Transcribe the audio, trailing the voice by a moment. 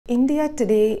India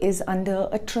today is under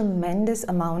a tremendous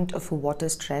amount of water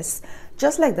stress,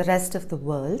 just like the rest of the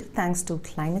world, thanks to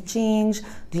climate change,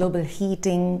 global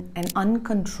heating, and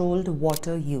uncontrolled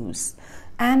water use.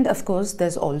 And of course,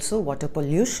 there's also water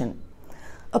pollution.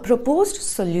 A proposed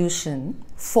solution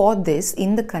for this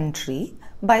in the country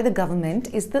by the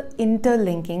government is the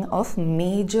interlinking of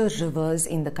major rivers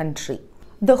in the country.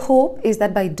 The hope is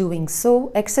that by doing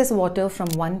so, excess water from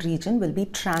one region will be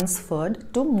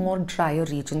transferred to more drier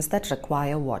regions that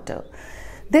require water.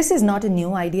 This is not a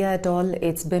new idea at all.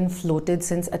 It's been floated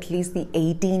since at least the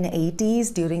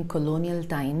 1880s during colonial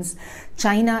times.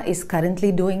 China is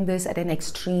currently doing this at an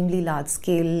extremely large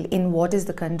scale in what is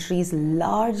the country's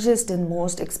largest and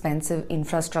most expensive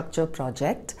infrastructure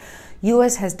project.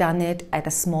 US has done it at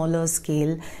a smaller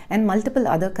scale, and multiple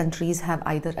other countries have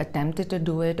either attempted to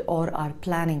do it or are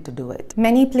planning to do it.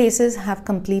 Many places have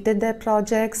completed their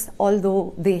projects,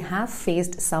 although they have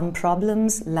faced some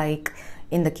problems, like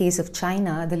in the case of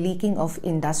China, the leaking of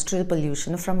industrial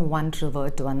pollution from one river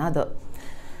to another.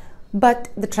 But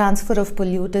the transfer of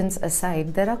pollutants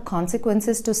aside, there are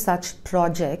consequences to such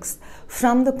projects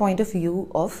from the point of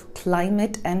view of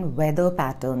climate and weather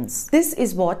patterns. This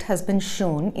is what has been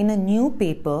shown in a new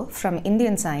paper from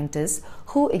Indian scientists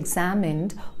who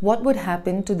examined what would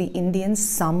happen to the Indian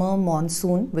summer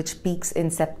monsoon, which peaks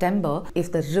in September, if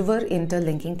the river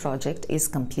interlinking project is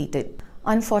completed.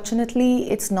 Unfortunately,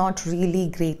 it's not really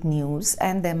great news,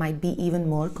 and there might be even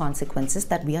more consequences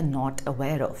that we are not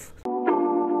aware of.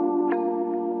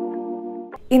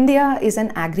 India is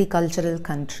an agricultural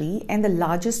country, and the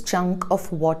largest chunk of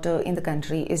water in the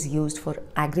country is used for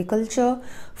agriculture,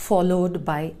 followed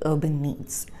by urban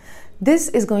needs. This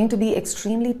is going to be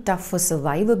extremely tough for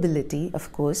survivability,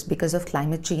 of course, because of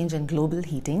climate change and global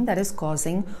heating that is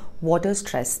causing water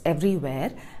stress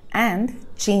everywhere and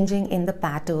changing in the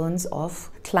patterns of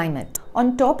climate.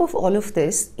 On top of all of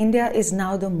this, India is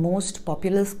now the most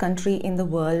populous country in the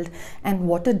world, and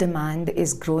water demand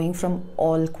is growing from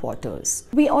all quarters.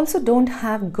 We also don't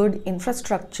have good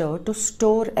infrastructure to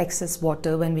store excess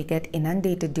water when we get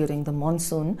inundated during the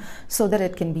monsoon so that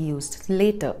it can be used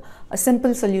later. A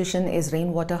simple solution is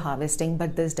rainwater harvesting,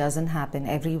 but this doesn't happen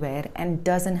everywhere and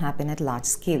doesn't happen at large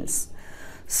scales.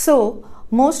 So,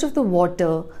 most of the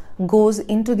water goes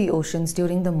into the oceans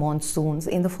during the monsoons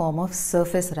in the form of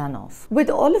surface runoff. With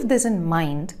all of this in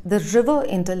mind, the river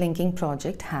interlinking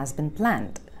project has been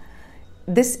planned.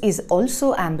 This is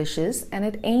also ambitious, and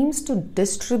it aims to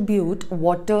distribute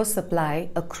water supply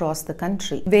across the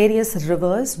country. Various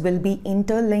rivers will be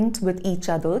interlinked with each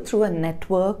other through a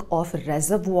network of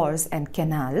reservoirs and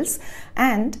canals,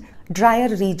 and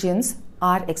drier regions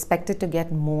are expected to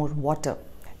get more water.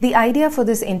 The idea for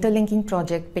this interlinking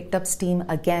project picked up steam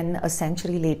again a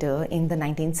century later in the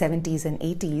 1970s and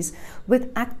 80s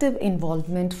with active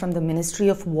involvement from the Ministry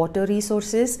of Water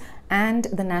Resources and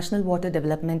the National Water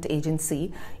Development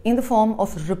Agency in the form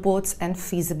of reports and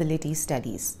feasibility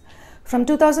studies. From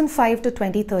 2005 to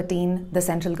 2013, the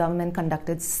central government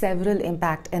conducted several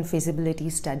impact and feasibility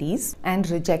studies and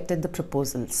rejected the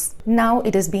proposals. Now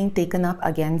it is being taken up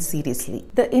again seriously.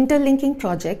 The interlinking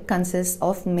project consists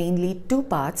of mainly two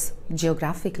parts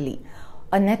geographically: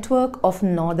 a network of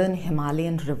northern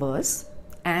Himalayan rivers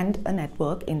and a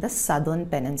network in the southern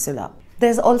peninsula.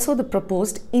 There's also the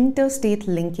proposed interstate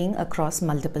linking across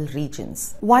multiple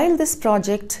regions. While this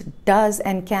project does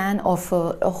and can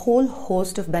offer a whole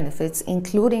host of benefits,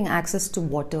 including access to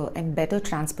water and better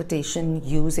transportation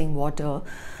using water,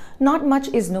 not much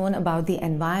is known about the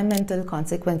environmental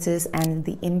consequences and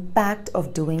the impact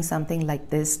of doing something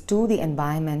like this to the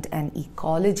environment and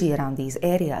ecology around these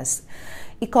areas.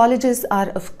 Ecologists are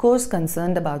of course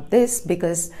concerned about this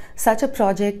because such a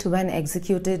project, when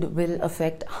executed, will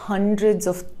affect hundreds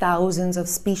of thousands of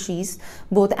species,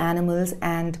 both animals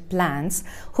and plants,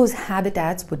 whose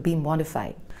habitats would be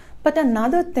modified. But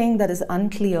another thing that is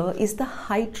unclear is the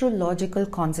hydrological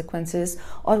consequences,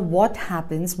 or what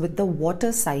happens with the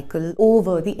water cycle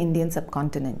over the Indian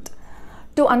subcontinent.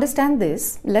 To understand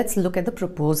this, let's look at the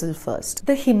proposal first.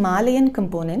 The Himalayan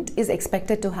component is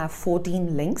expected to have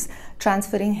 14 links,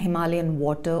 transferring Himalayan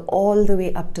water all the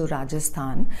way up to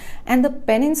Rajasthan, and the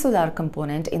peninsular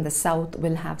component in the south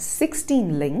will have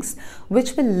 16 links,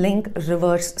 which will link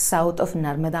rivers south of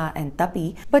Narmada and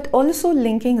Tapi, but also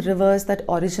linking rivers that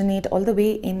originate all the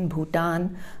way in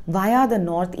Bhutan via the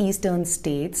northeastern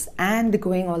states and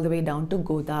going all the way down to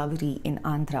Godavari in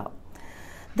Andhra.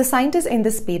 The scientists in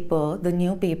this paper, the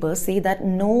new paper, say that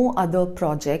no other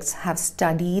projects have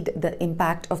studied the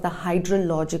impact of the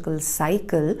hydrological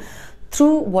cycle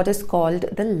through what is called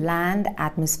the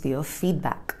land-atmosphere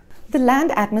feedback. The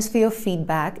land-atmosphere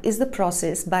feedback is the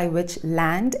process by which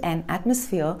land and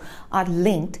atmosphere are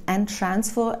linked and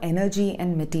transfer energy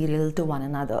and material to one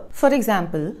another. For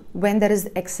example, when there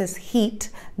is excess heat,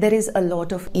 there is a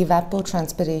lot of evaporation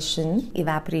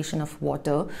of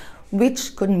water,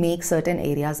 which could make certain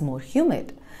areas more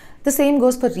humid. The same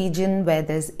goes for region where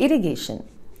there's irrigation.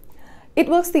 It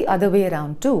works the other way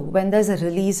around too. When there's a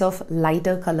release of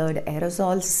lighter colored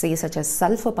aerosols, say such as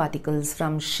sulfur particles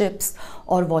from ships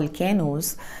or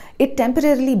volcanoes, it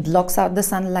temporarily blocks out the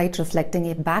sunlight, reflecting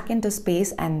it back into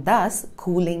space and thus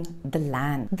cooling the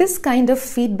land. This kind of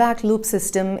feedback loop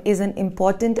system is an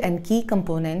important and key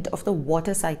component of the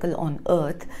water cycle on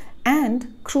Earth,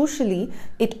 and crucially,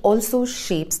 it also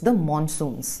shapes the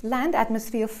monsoons.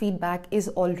 Land-atmosphere feedback is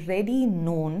already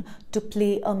known to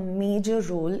play a major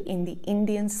role in the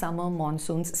Indian summer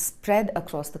monsoons spread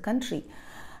across the country.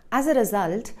 As a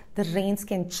result, the rains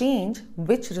can change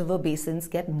which river basins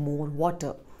get more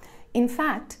water. In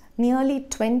fact, nearly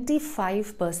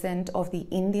 25% of the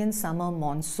Indian summer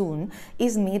monsoon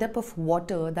is made up of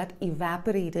water that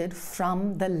evaporated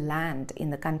from the land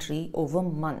in the country over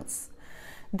months.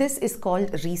 This is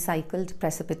called recycled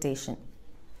precipitation.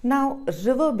 Now,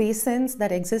 river basins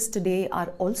that exist today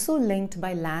are also linked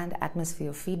by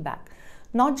land-atmosphere feedback.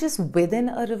 Not just within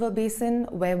a river basin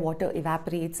where water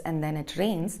evaporates and then it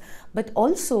rains, but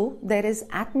also there is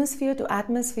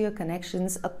atmosphere-to-atmosphere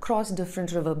connections across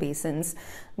different river basins,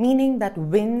 meaning that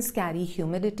winds carry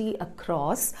humidity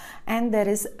across, and there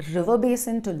is river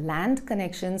basin to land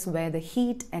connections where the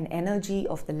heat and energy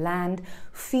of the land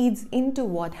feeds into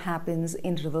what happens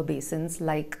in river basins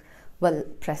like, well,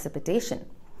 precipitation.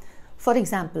 For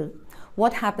example,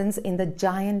 what happens in the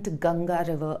giant Ganga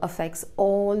river affects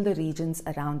all the regions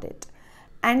around it.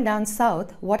 And down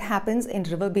south, what happens in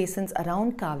river basins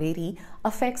around Kaveri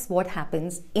affects what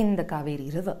happens in the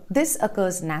Kaveri river. This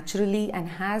occurs naturally and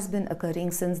has been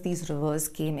occurring since these rivers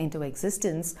came into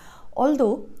existence,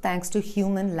 although thanks to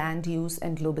human land use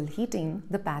and global heating,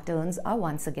 the patterns are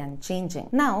once again changing.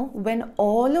 Now, when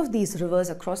all of these rivers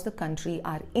across the country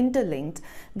are interlinked,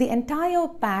 the entire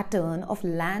pattern of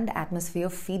land-atmosphere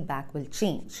feedback will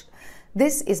change.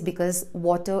 This is because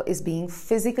water is being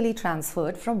physically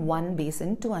transferred from one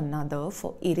basin to another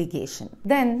for irrigation.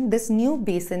 Then this new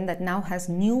basin that now has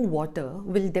new water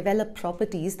will develop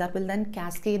properties that will then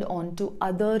cascade on to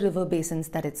other river basins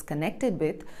that it's connected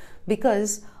with,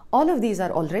 because all of these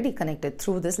are already connected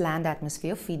through this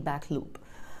land-atmosphere feedback loop.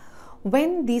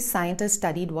 When these scientists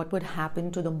studied what would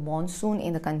happen to the monsoon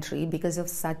in the country because of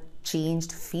such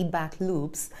changed feedback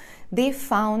loops, they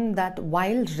found that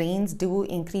while rains do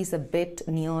increase a bit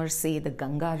near, say, the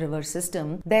Ganga river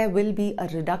system, there will be a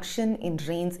reduction in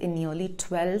rains in nearly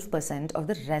 12% of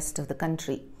the rest of the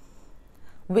country,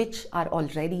 which are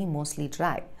already mostly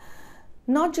dry.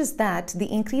 Not just that,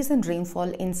 the increase in rainfall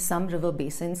in some river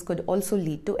basins could also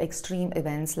lead to extreme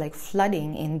events like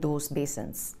flooding in those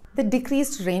basins. The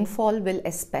decreased rainfall will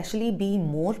especially be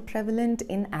more prevalent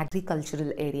in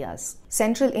agricultural areas.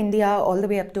 Central India all the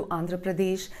way up to Andhra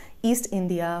Pradesh, East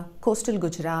India, coastal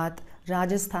Gujarat,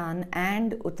 Rajasthan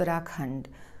and Uttarakhand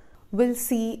will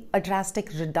see a drastic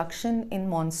reduction in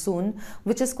monsoon,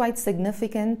 which is quite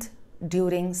significant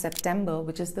during September,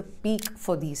 which is the peak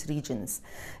for these regions.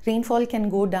 Rainfall can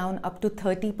go down up to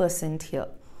 30% here.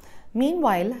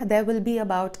 Meanwhile, there will be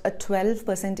about a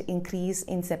 12% increase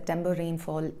in September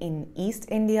rainfall in East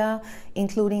India,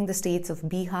 including the states of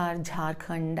Bihar,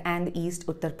 Jharkhand and East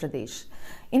Uttar Pradesh.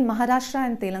 In Maharashtra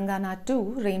and Telangana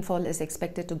too, rainfall is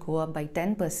expected to go up by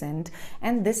 10%,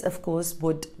 and this of course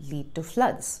would lead to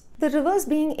floods. The rivers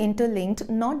being interlinked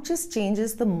not just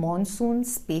changes the monsoon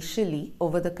spatially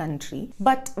over the country,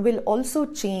 but will also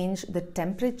change the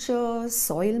temperature,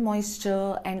 soil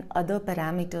moisture, and other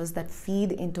parameters that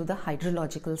feed into the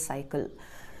hydrological cycle.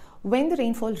 When the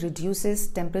rainfall reduces,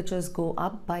 temperatures go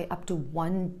up by up to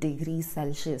 1 degree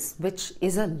Celsius, which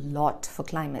is a lot for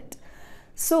climate.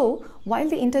 So, while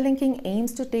the interlinking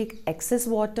aims to take excess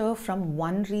water from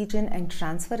one region and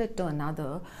transfer it to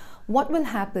another, what will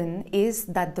happen is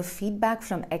that the feedback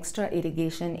from extra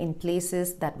irrigation in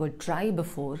places that were dry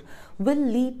before will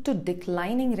lead to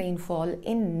declining rainfall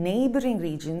in neighboring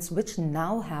regions which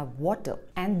now have water.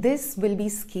 And this will be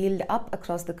scaled up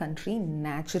across the country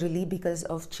naturally because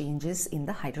of changes in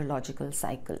the hydrological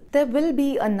cycle. There will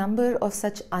be a number of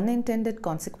such unintended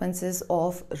consequences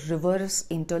of rivers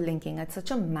interlinking at such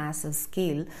a massive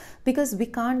scale, because we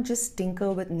can't just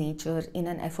tinker with nature in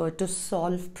an effort to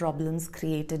solve problems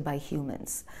created by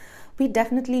humans. we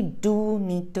definitely do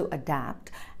need to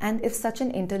adapt. And if such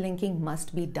an interlinking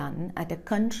must be done at a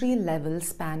country level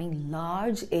spanning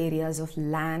large areas of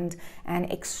land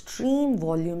and extreme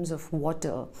volumes of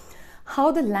water,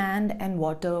 how the land and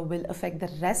water will affect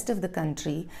the rest of the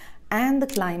country and the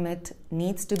climate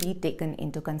needs to be taken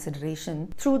into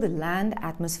consideration through the land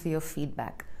atmosphere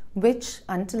feedback, which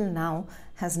until now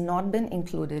has not been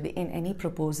included in any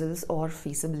proposals or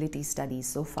feasibility studies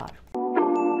so far.